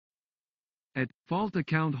At fault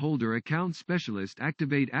account holder account specialist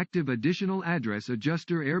activate active additional address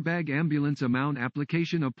adjuster airbag ambulance amount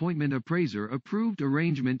application appointment appraiser approved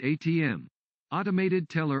arrangement ATM. Automated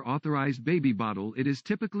teller authorized baby bottle. It is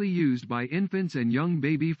typically used by infants and young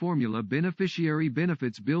baby formula beneficiary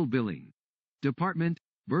benefits bill billing. Department,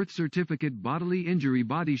 birth certificate bodily injury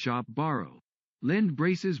body shop borrow. Lend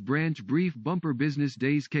braces branch brief bumper business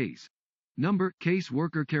days case. Number, case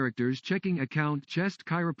worker characters checking account chest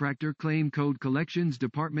chiropractor claim code collections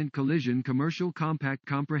department collision commercial compact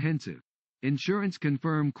comprehensive. Insurance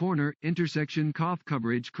confirm corner, intersection cough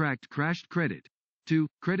coverage cracked crashed credit. 2.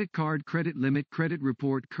 Credit card credit limit credit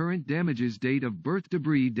report current damages date of birth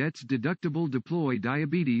debris debts deductible deploy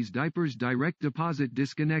diabetes diapers direct deposit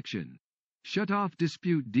disconnection. Shut-off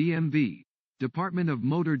dispute DMV. Department of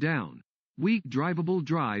Motor down. Weak drivable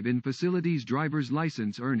drive in facilities driver's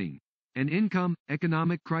license earning. An income,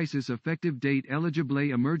 economic crisis effective date eligible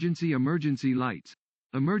emergency lights.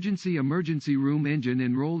 Emergency room engine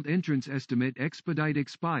enrolled entrance estimate expedite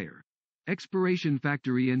expire. Expiration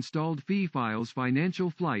factory installed fee files financial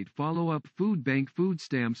flight follow-up food bank food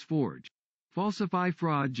stamps forge. Falsify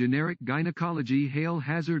fraud generic gynecology hail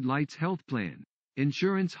hazard lights health plan.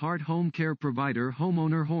 Insurance heart home care provider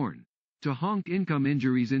homeowner horn. To honk income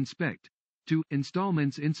injuries inspect. To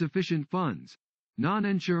installments insufficient funds.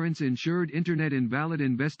 Non-insurance insured internet invalid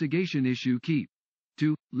investigation issue keep.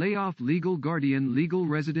 To layoff legal guardian legal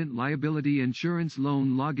resident liability insurance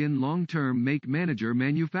loan login long-term make manager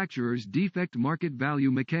manufacturers defect market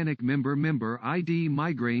value mechanic member ID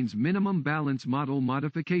migraines minimum balance model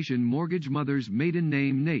modification mortgage mother's maiden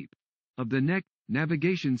name nape of the neck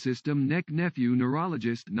navigation system neck nephew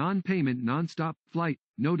neurologist non-payment non-stop flight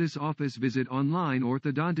notice office visit online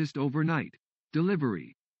orthodontist overnight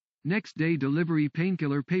delivery. Next day delivery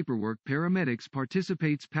painkiller paperwork paramedics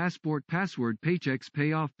participates passport password paychecks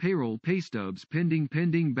payoff payroll paystubs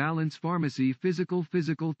pending balance pharmacy physical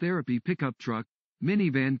therapy pickup truck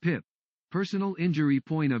minivan PIP personal injury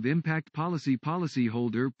point of impact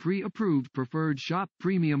policyholder pre-approved preferred shop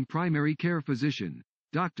premium primary care physician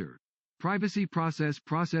doctor privacy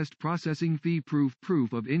processing fee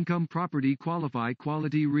proof of income property qualify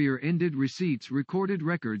quality rear-ended receipts recorded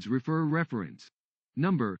records refer reference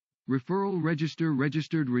number referral register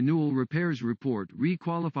registered renewal repairs report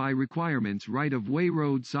re-qualify requirements right-of-way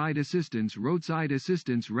roadside assistance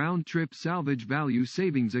round-trip salvage value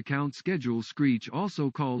savings account schedule screech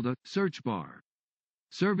also called a search bar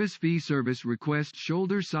service fee service request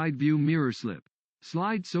shoulder side view mirror slip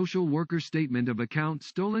slide social worker statement of account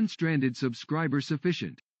stolen stranded subscriber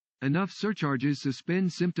sufficient enough surcharges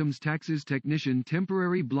suspend symptoms taxes technician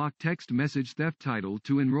temporary block text message theft title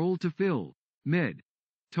to enroll to fill med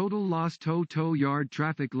total loss tow yard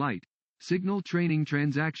traffic light signal training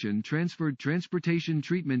transaction transferred transportation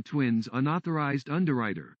treatment twins unauthorized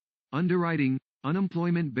underwriting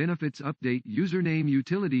unemployment benefits update username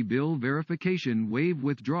utility bill verification waive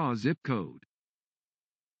withdraw zip code